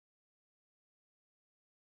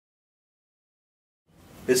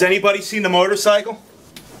Has anybody seen the motorcycle?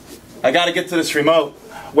 I gotta get to this remote.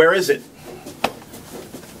 Where is it?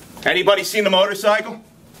 Anybody seen the motorcycle?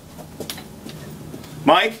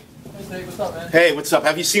 Mike? Hey, what's up, man? Hey, what's up?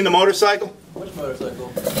 Have you seen the motorcycle? Which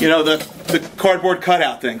motorcycle? You know, the cardboard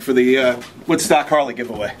cutout thing for the Woodstock Harley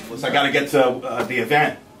giveaway. I gotta get to the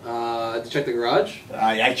event. To check the garage?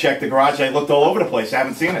 I checked the garage. I looked all over the place. I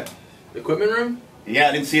haven't seen it. Equipment room? Yeah,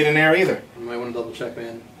 I didn't see it in there either. You might want to double check,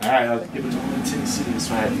 man. Alright, I'll give it to him.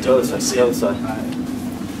 The other side. The other side.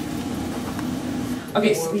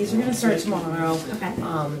 Okay, so these are gonna start tomorrow. Okay.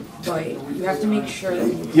 But you have to make sure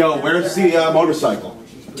that. Yo, where's the motorcycle?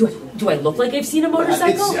 Do I look like I've seen a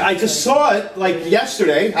motorcycle? I just saw it like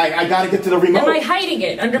yesterday. I gotta get to the remote. Am I hiding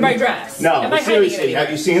it under my dress? No, Am I seriously,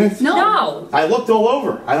 have you seen it? No. I looked all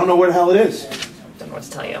over. I don't know where the hell it is. Don't know what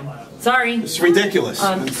to tell you. Sorry. It's ridiculous.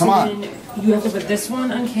 Come on. You have to put this one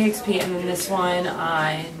on KXP and then this one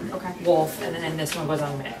on Wolf and then this one goes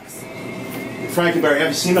on Mix. Frankenberry, have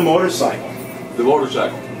you seen the motorcycle? The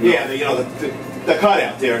motorcycle? Yeah, the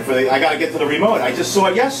cutout there. I gotta get to the remote. I just saw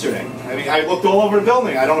it yesterday. I mean, I looked all over the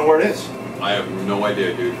building. I don't know where it is. I have no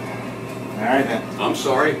idea, dude. All right, then. I'm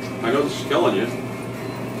sorry. I know this is killing you.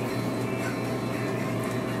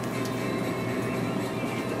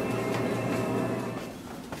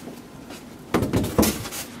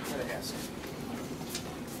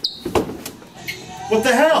 What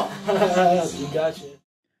the hell? We got you.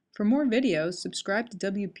 For more videos, subscribe to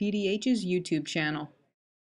WPDH's YouTube channel.